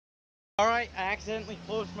Alright, I accidentally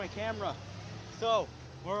closed my camera. So,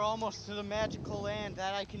 we're almost to the magical land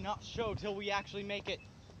that I cannot show till we actually make it.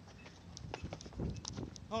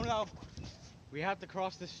 Oh no. We have to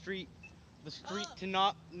cross the street. The street to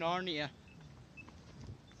not Narnia.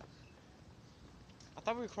 I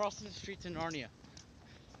thought we were crossing the street to Narnia.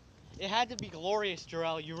 It had to be glorious,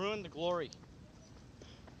 Jarrell. You ruined the glory.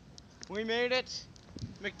 We made it.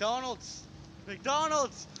 McDonald's.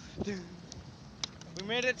 McDonald's. We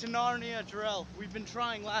made it to Narnia, Jarrell. We've been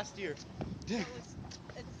trying last year. It was.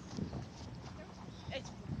 It's.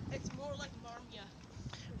 It's more like Marmia.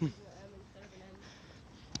 We're using an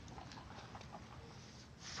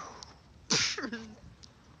M instead of an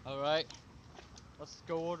Alright. Let's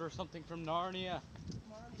go order something from Narnia.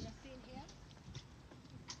 Marmia. See in here?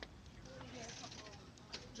 Let me get a couple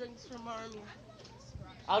drinks from Marmia.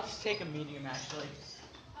 I'll just take a medium actually.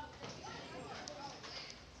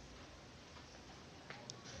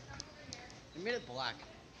 They made it black.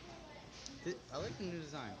 I like the new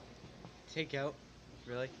design. Take out.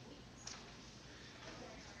 Really?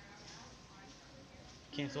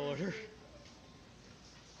 Cancel order.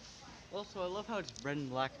 Also, I love how it's red and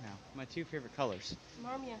black now. My two favorite colors.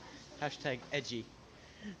 Marmia. Hashtag edgy.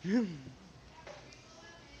 That's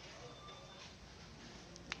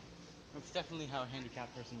definitely how a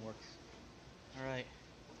handicapped person works. Alright.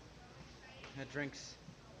 Drinks.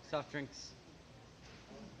 Soft drinks.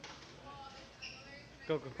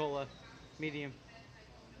 Coca-Cola. Medium.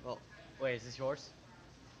 Well, wait, is this yours?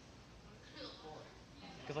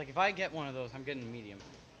 Because, like, if I get one of those, I'm getting a medium.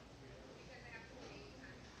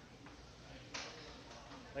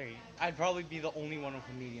 Like, I'd probably be the only one with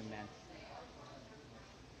a medium, man.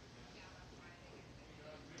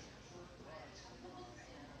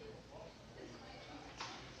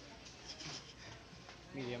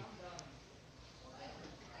 Medium.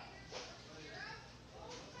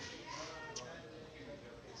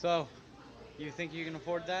 So, you think you can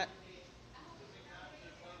afford that?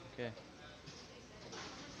 Okay.